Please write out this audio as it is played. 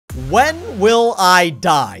When will I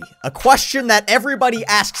die? A question that everybody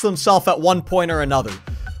asks themselves at one point or another.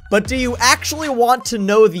 But do you actually want to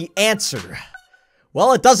know the answer?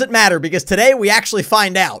 Well, it doesn't matter because today we actually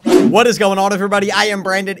find out. What is going on, everybody? I am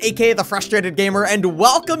Brandon, aka The Frustrated Gamer, and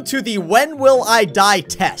welcome to the When Will I Die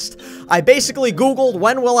test. I basically Googled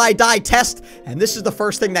when will I die test, and this is the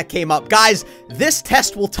first thing that came up. Guys, this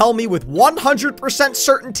test will tell me with 100%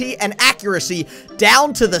 certainty and accuracy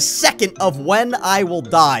down to the second of when I will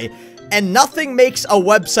die. And nothing makes a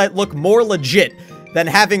website look more legit than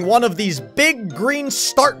having one of these big green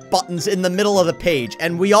start buttons in the middle of the page.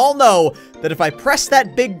 And we all know that if I press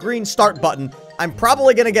that big green start button, I'm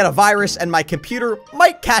probably gonna get a virus and my computer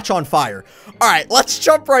might catch on fire. All right, let's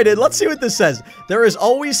jump right in. Let's see what this says. There is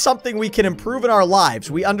always something we can improve in our lives.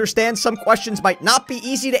 We understand some questions might not be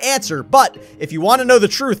easy to answer, but if you want to know the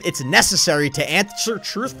truth, it's necessary to answer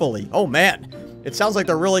truthfully. Oh man. It sounds like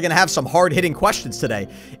they're really going to have some hard-hitting questions today.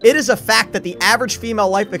 It is a fact that the average female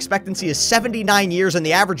life expectancy is 79 years and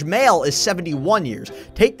the average male is 71 years.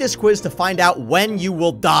 Take this quiz to find out when you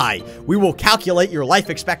will die. We will calculate your life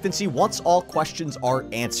expectancy once all questions are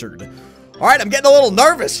answered. All right, I'm getting a little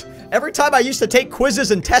nervous. Every time I used to take quizzes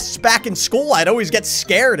and tests back in school, I'd always get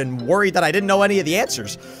scared and worried that I didn't know any of the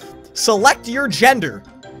answers. Select your gender.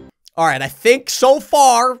 All right, I think so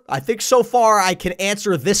far I can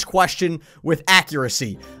answer this question with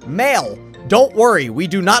accuracy. Male, don't worry, we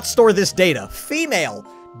do not store this data. Female,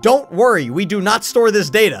 don't worry, we do not store this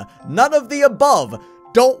data. None of the above,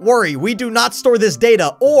 don't worry, we do not store this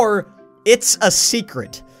data. Or, it's a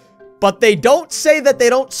secret. But they don't say that they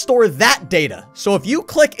don't store that data. So if you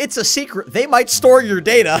click it's a secret, they might store your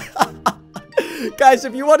data. Guys,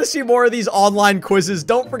 if you want to see more of these online quizzes,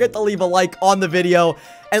 don't forget to leave a like on the video.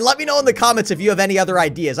 And let me know in the comments if you have any other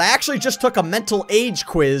ideas. I actually just took a mental age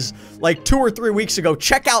quiz like 2 or 3 weeks ago.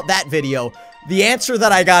 Check out that video. The answer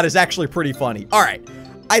that I got is actually pretty funny. All right.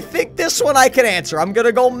 I think this one I can answer. I'm going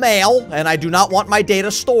to go male, and I do not want my data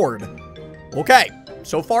stored. Okay.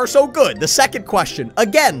 So far, so good. The second question.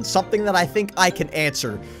 Again, something that I think I can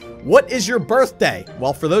answer. What is your birthday?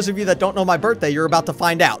 Well, for those of you that don't know my birthday, you're about to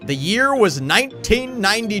find out. The year was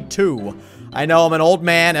 1992. I know I'm an old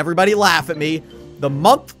man. Everybody laugh at me. The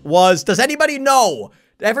month was, does anybody know?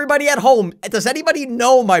 Everybody at home, does anybody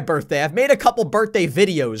know my birthday? I've made a couple birthday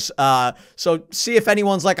videos, so see if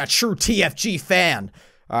anyone's like a true TFG fan.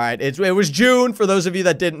 All right, it was June, for those of you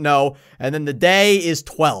that didn't know, and then the day is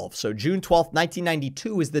 12. So June 12th,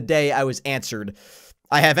 1992 is the day I was answered.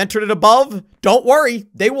 I have entered it above. Don't worry,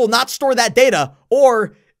 they will not store that data,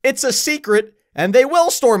 or it's a secret, and they will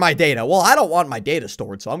store my data. Well, I don't want my data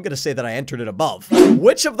stored, so I'm going to say that I entered it above.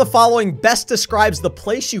 Which of the following best describes the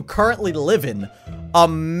place you currently live in? A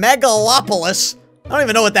megalopolis. I don't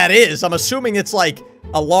even know what that is. I'm assuming it's like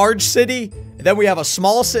a large city. Then we have a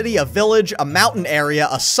small city, a village, a mountain area,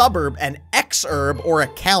 a suburb, an exurb, or a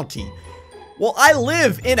county. Well, I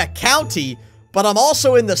live in a county, but I'm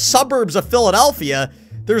also in the suburbs of Philadelphia.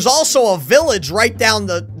 There's also a village right down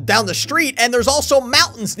the street, and there's also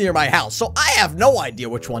mountains near my house. So I have no idea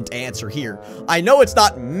which one to answer here. I know it's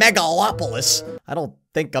not megalopolis. I don't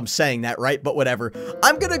think I'm saying that right, but whatever.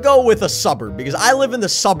 I'm gonna go with a suburb because I live in the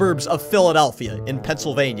suburbs of Philadelphia in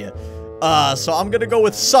Pennsylvania. So I'm gonna go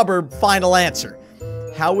with suburb, final answer.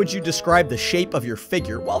 How would you describe the shape of your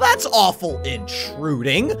figure? Well, that's awful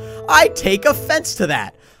intruding. I take offense to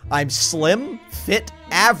that. I'm slim, fit,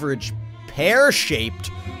 average, pear-shaped,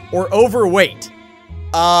 or overweight.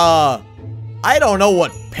 I don't know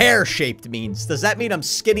what pear-shaped means. Does that mean I'm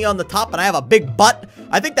skinny on the top and I have a big butt?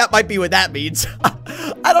 I think that might be what that means.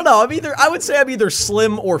 I don't know. I would say I'm either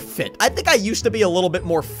slim or fit. I think I used to be a little bit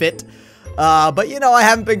more fit. But you know, I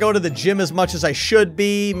haven't been going to the gym as much as I should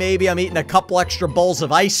be. Maybe I'm eating a couple extra bowls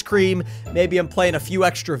of ice cream. Maybe I'm playing a few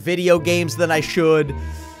extra video games than I should.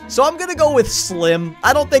 So I'm gonna go with slim.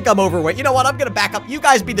 I don't think I'm overweight. You know what? I'm gonna back up. You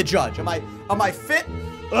guys be the judge. Am I fit?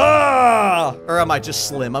 Or am I just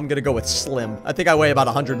slim? I'm gonna go with slim. I think I weigh about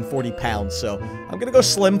 140 pounds, so I'm gonna go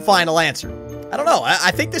slim, final answer. I don't know.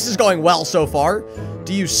 I think this is going well so far.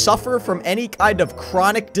 Do you suffer from any kind of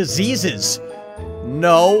chronic diseases?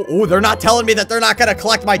 No. Ooh, they're not telling me that they're not gonna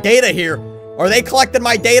collect my data here. Are they collecting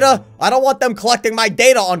my data? I don't want them collecting my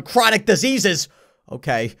data on chronic diseases.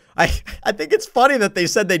 Okay. I think it's funny that they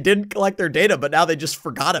said they didn't collect their data, but now they just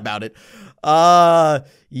forgot about it.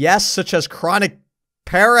 Yes, such as chronic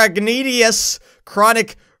peritonitis,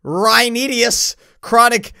 chronic rhinitis,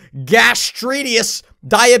 chronic gastritis,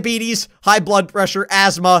 diabetes, high blood pressure,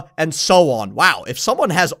 asthma, and so on. Wow, if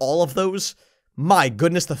someone has all of those, my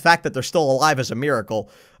goodness, the fact that they're still alive is a miracle.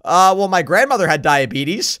 Well, my grandmother had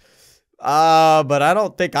diabetes. But I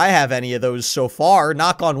don't think I have any of those so far.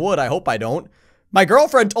 Knock on wood, I hope I don't. My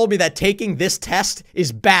girlfriend told me that taking this test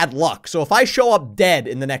is bad luck. So if I show up dead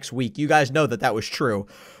in the next week, you guys know that that was true.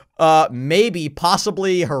 Maybe,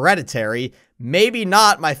 possibly hereditary. Maybe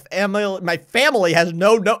not. My family has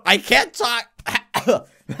no, I can't talk.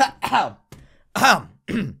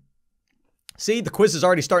 See, the quiz is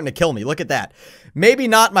already starting to kill me. Look at that. Maybe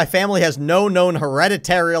not. My family has no known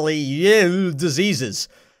hereditarily diseases.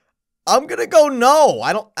 I'm gonna go no.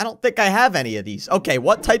 I don't think I have any of these. Okay,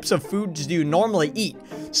 what types of foods do you normally eat?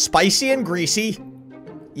 Spicy and greasy.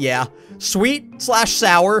 Yeah.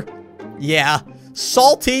 Sweet/sour. Yeah.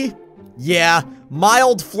 Salty. Yeah.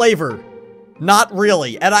 Mild flavor. Not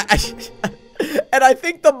really. And I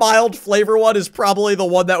think the mild flavor one is probably the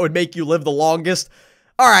one that would make you live the longest.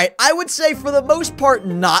 Alright, I would say for the most part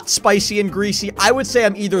not spicy and greasy. I would say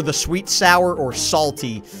I'm either the sweet, sour, or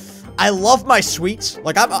salty. I love my sweets.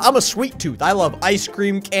 Like, I'm a sweet tooth. I love ice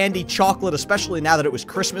cream, candy, chocolate, especially now that it was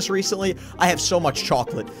Christmas recently. I have so much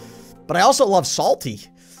chocolate. But I also love salty.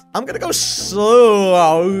 I'm gonna go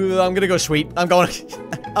I'm gonna go sweet. I'm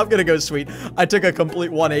gonna go sweet. I took a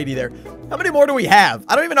complete 180 there. How many more do we have?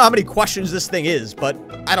 I don't even know how many questions this thing is, but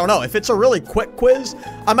I don't know. If it's a really quick quiz,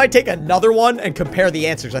 I might take another one and compare the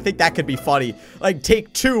answers. I think that could be funny. Like,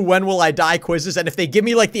 take 2 when will I die quizzes, and if they give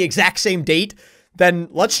me, like, the exact same date, then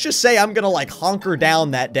let's just say I'm gonna, like, hunker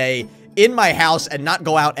down that day in my house and not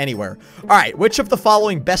go out anywhere. Alright, which of the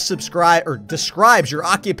following best describes your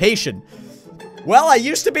occupation? Well, I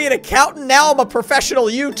used to be an accountant, now I'm a professional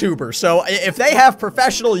YouTuber, so if they have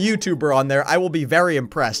professional YouTuber on there, I will be very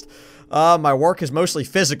impressed. My work is mostly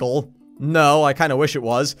physical. No, I kind of wish it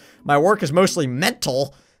was. My work is mostly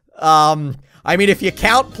mental. I mean, if you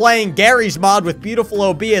count playing Gary's Mod with Beautiful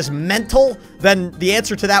OB as mental, then the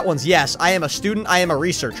answer to that one's yes. I am a student, I am a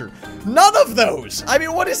researcher. None of those! I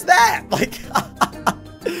mean, what is that? Like,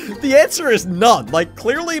 the answer is none. Like,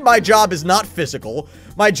 clearly my job is not physical.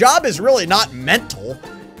 My job is really not mental.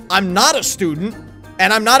 I'm not a student,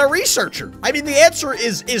 and I'm not a researcher. I mean, the answer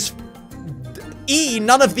is E,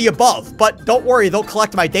 none of the above. But don't worry, they'll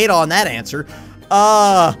collect my data on that answer.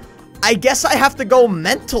 I guess I have to go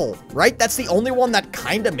mental, right? That's the only one that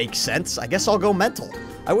kind of makes sense. I guess I'll go mental.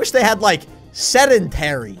 I wish they had, like,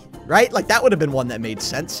 sedentary, right? Like, that would have been one that made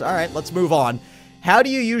sense. All right, let's move on. How do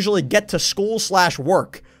you usually get to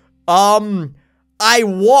school/work? I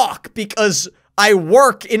walk because I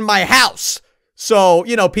work in my house. So,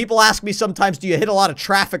 you know, people ask me sometimes, do you hit a lot of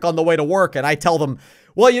traffic on the way to work? And I tell them,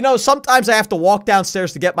 well, you know, sometimes I have to walk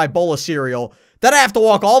downstairs to get my bowl of cereal. Then I have to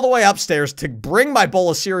walk all the way upstairs to bring my bowl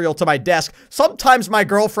of cereal to my desk. Sometimes my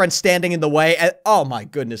girlfriend's standing in the way. And, oh my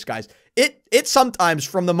goodness, guys. It sometimes,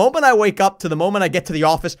 from the moment I wake up to the moment I get to the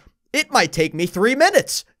office, it might take me 3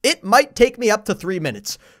 minutes. It might take me up to 3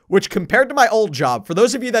 minutes, which compared to my old job, for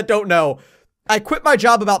those of you that don't know, I quit my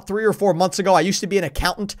job about 3 or 4 months ago. I used to be an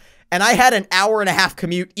accountant, and I had an hour-and-a-half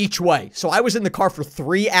commute each way. So I was in the car for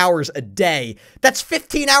 3 hours a day. That's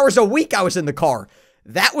 15 hours a week I was in the car.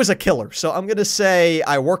 That was a killer. So I'm going to say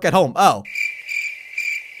I work at home. Oh.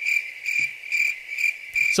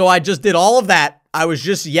 So I just did all of that. I was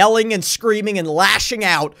just yelling and screaming and lashing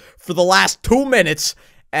out for the last 2 minutes,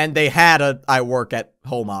 and they had a I work at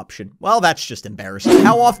home option. Well, that's just embarrassing.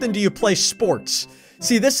 How often do you play sports?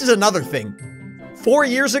 See, this is another thing. 4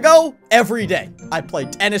 years ago, every day. I play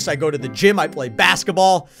tennis, I go to the gym, I play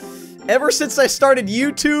basketball. Ever since I started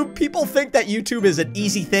YouTube, people think that YouTube is an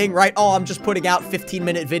easy thing, right? Oh, I'm just putting out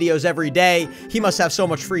 15-minute videos every day. He must have so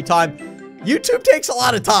much free time. YouTube takes a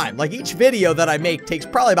lot of time. Like, each video that I make takes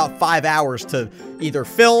probably about 5 hours to either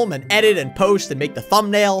film and edit and post and make the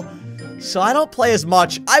thumbnail. So I don't play as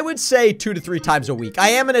much. I would say 2 to 3 times a week. I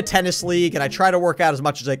am in a tennis league, and I try to work out as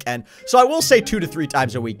much as I can. So I will say 2 to 3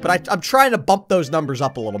 times a week, but I'm trying to bump those numbers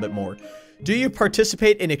up a little bit more. Do you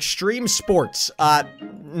participate in extreme sports?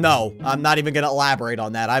 No. I'm not even going to elaborate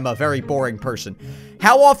on that. I'm a very boring person.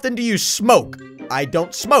 How often do you smoke? I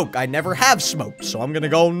don't smoke. I never have smoked, so I'm going to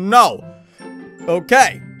go no.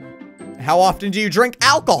 Okay. How often do you drink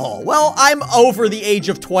alcohol? Well, I'm over the age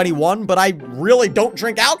of 21, but I really don't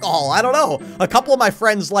drink alcohol. I don't know. A couple of my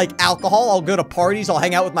friends like alcohol. I'll go to parties, I'll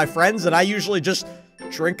hang out with my friends, and I usually just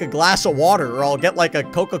drink a glass of water, or I'll get like a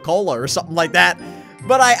Coca-Cola or something like that.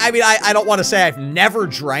 But I mean, I don't want to say I've never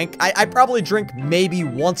drank. I probably drink maybe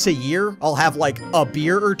once a year. I'll have like a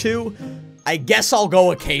beer or two. I guess I'll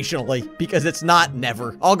go occasionally, because it's not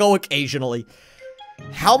never. I'll go occasionally.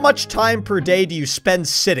 How much time per day do you spend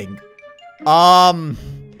sitting?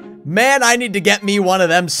 Man, I need to get me one of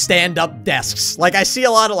them stand-up desks. Like, I see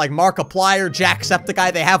a lot of, like, Markiplier,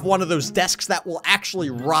 Jacksepticeye, they have one of those desks that will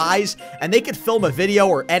actually rise, and they could film a video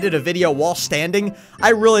or edit a video while standing. I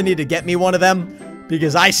really need to get me one of them,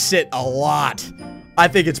 because I sit a lot. I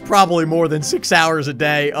think it's probably more than 6 hours a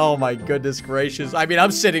day. Oh my goodness gracious. I mean,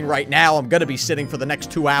 I'm sitting right now. I'm gonna be sitting for the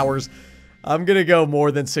next 2 hours. I'm gonna go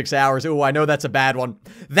more than 6 hours. Ooh, I know that's a bad one.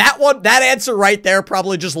 That answer right there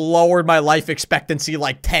probably just lowered my life expectancy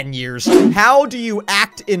like 10 years. How do you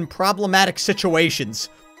act in problematic situations?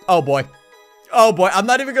 Oh boy. Oh boy, I'm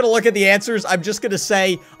not even gonna look at the answers. I'm just gonna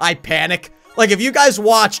say I panic. Like, if you guys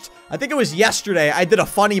watched, I think it was yesterday, I did a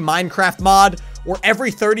funny Minecraft mod where every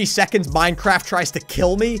 30 seconds Minecraft tries to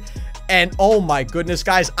kill me. And oh my goodness,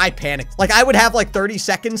 guys, I panicked. Like, I would have like 30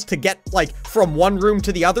 seconds to get like from one room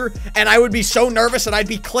to the other, and I would be so nervous and I'd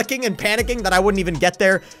be clicking and panicking that I wouldn't even get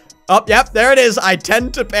there. Oh, yep, there it is. I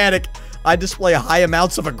tend to panic. I display high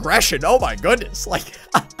amounts of aggression. Oh my goodness. Like,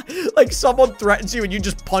 like someone threatens you and you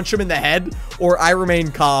just punch them in the head, or I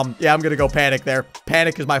remain calm. Yeah, I'm gonna go panic there.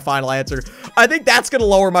 Panic is my final answer. I think that's gonna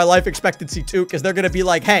lower my life expectancy too, because they're gonna be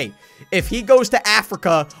like, hey, if he goes to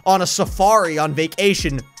Africa on a safari on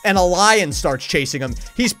vacation and a lion starts chasing him,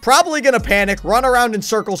 he's probably gonna panic, run around in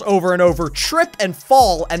circles over and over, trip and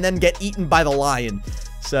fall, and then get eaten by the lion.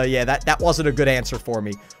 So yeah, that wasn't a good answer for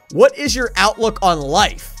me. What is your outlook on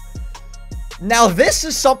life? Now, this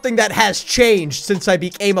is something that has changed since I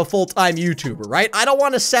became a full-time YouTuber, right? I don't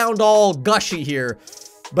want to sound all gushy here,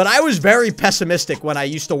 but I was very pessimistic when I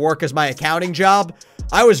used to work as my accounting job.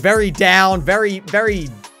 I was very down, very,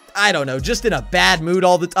 I don't know, just in a bad mood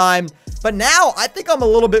all the time. But now, I think I'm a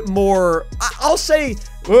little bit more, I'll say,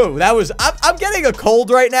 whoa, I'm getting a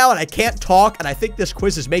cold right now and I can't talk, and I think this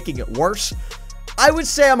quiz is making it worse. I would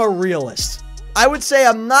say I'm a realist. I would say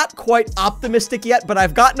I'm not quite optimistic yet, but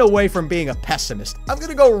I've gotten away from being a pessimist. I'm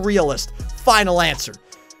gonna go realist. Final answer.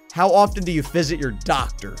 How often do you visit your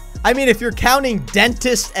doctor? I mean, if you're counting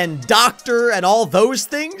dentist and doctor and all those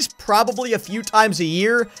things, probably a few times a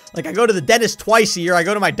year. Like, I go to the dentist twice a year. I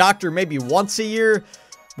go to my doctor maybe once a year,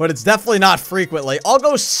 but it's definitely not frequently. I'll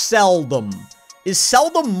go seldom. Is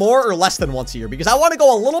seldom more or less than once a year? Because I want to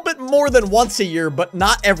go a little bit more than once a year, but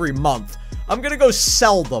not every month. I'm gonna go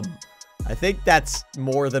seldom. I think that's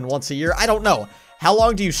more than once a year. I don't know. How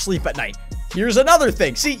long do you sleep at night? Here's another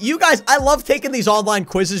thing. See, you guys, I love taking these online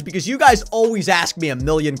quizzes because you guys always ask me a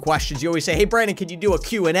million questions. You always say, hey, Brandon, can you do a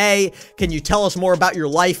Q&A? Can you tell us more about your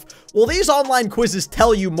life? Well, these online quizzes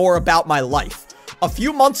tell you more about my life. A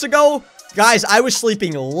few months ago, guys, I was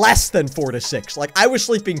sleeping less than 4 to 6. Like, I was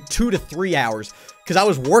sleeping 2 to 3 hours because I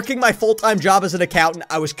was working my full-time job as an accountant.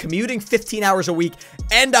 I was commuting 15 hours a week,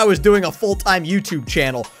 and I was doing a full-time YouTube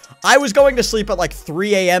channel. I was going to sleep at like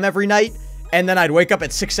 3 a.m. every night, and then I'd wake up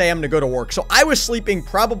at 6 a.m. to go to work. So I was sleeping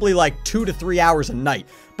probably like 2 to 3 hours a night.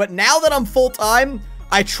 But now that I'm full-time,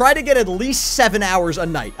 I try to get at least 7 hours a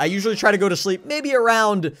night. I usually try to go to sleep maybe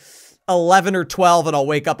around 11 or 12, and I'll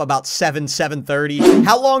wake up about 7:30.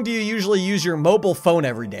 How long do you usually use your mobile phone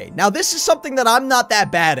every day? Now, this is something that I'm not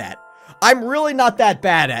that bad at. I'm really not that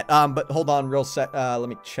bad at. But hold on real sec. Let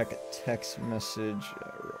me check a text message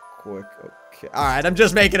real quick. Okay. All right, I'm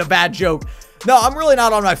just making a bad joke. No, I'm really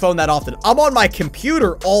not on my phone that often. I'm on my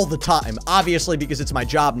computer all the time, obviously, because it's my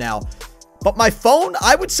job now. But my phone,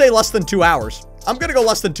 I would say less than 2 hours. I'm gonna go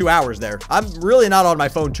less than 2 hours there. I'm really not on my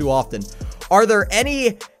phone too often. Are there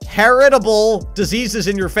any heritable diseases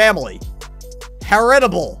in your family?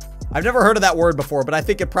 Heritable. I've never heard of that word before, but I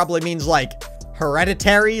think it probably means like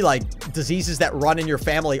hereditary, like diseases that run in your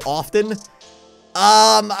family often.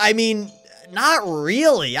 I mean, not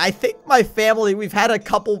really. I think my family, we've had a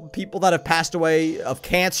couple people that have passed away of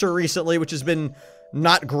cancer recently, which has been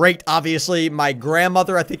not great, obviously. My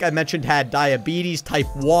grandmother, I think I mentioned, had diabetes type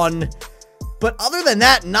 1. But other than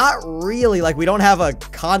that, not really. Like, we don't have a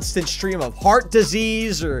constant stream of heart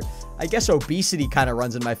disease, or I guess obesity kind of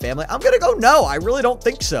runs in my family. I'm gonna go no. I really don't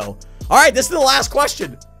think so. All right, this is the last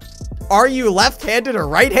question. Are you left-handed or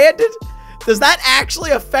right-handed? Does that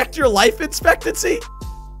actually affect your life expectancy?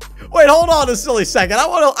 Wait, hold on a silly second. I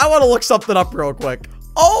want to look something up real quick.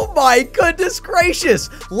 Oh my goodness gracious.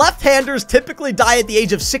 Left-handers typically die at the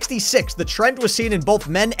age of 66. The trend was seen in both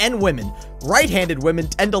men and women. Right-handed women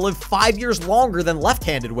tend to live 5 years longer than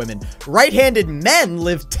left-handed women. Right-handed men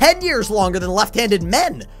live 10 years longer than left-handed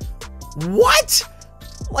men. What?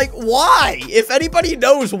 Like, why? If anybody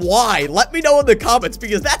knows why, let me know in the comments,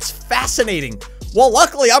 because that's fascinating. Well,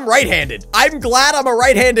 luckily, I'm right-handed. I'm glad I'm a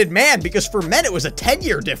right-handed man, because for men, it was a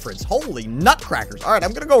 10-year difference. Holy nutcrackers. All right,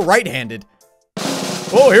 I'm gonna go right-handed.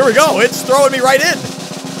 Oh, here we go. It's throwing me right in.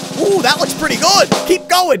 Ooh, that looks pretty good. Keep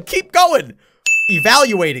going. Keep going.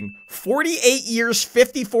 Evaluating 48 years,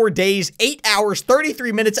 54 days, 8 hours,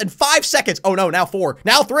 33 minutes, and 5 seconds. Oh no, now 4,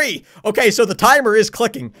 now 3. Okay, so the timer is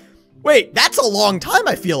clicking. Wait, that's a long time,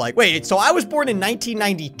 I feel like. Wait, so I was born in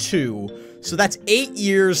 1992. So that's 8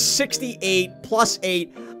 years, 68 plus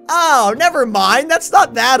 8. Oh, never mind. That's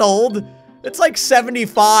not that old. It's like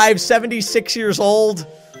 75, 76 years old.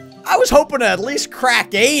 I was hoping to at least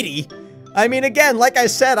crack 80. I mean, again, like I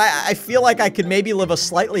said, I feel like I could maybe live a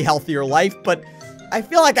slightly healthier life, but I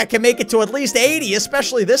feel like I can make it to at least 80,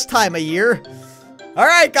 especially this time of year. All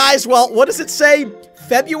right, guys, well, what does it say?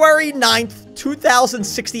 February 9th,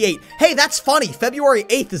 2068. Hey, that's funny. February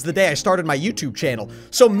 8th is the day I started my YouTube channel.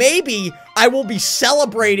 So maybe I will be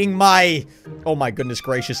celebrating my... Oh my goodness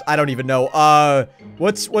gracious, I don't even know.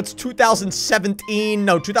 What's 2017?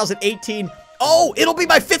 No, 2018. Oh, it'll be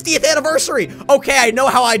my 50th anniversary. Okay, I know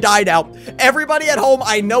how I die now. Everybody at home,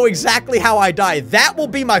 I know exactly how I die. That will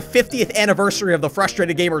be my 50th anniversary of the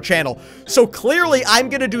Frustrated Gamer channel. So clearly, I'm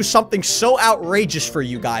gonna do something so outrageous for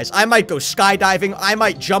you guys. I might go skydiving. I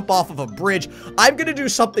might jump off of a bridge. I'm gonna do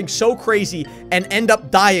something so crazy and end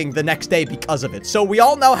up dying the next day because of it. So we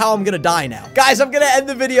all know how I'm gonna die now. Guys, I'm gonna end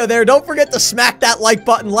the video there. Don't forget to smack that like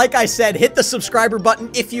button. Like I said, hit the subscriber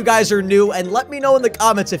button if you guys are new, and let me know in the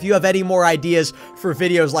comments if you have any more ideas for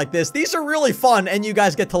videos like this. These are really fun, and you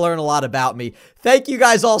guys get to learn a lot about me. Thank you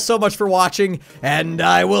guys all so much for watching, and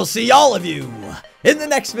I will see all of you in the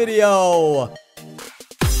next video.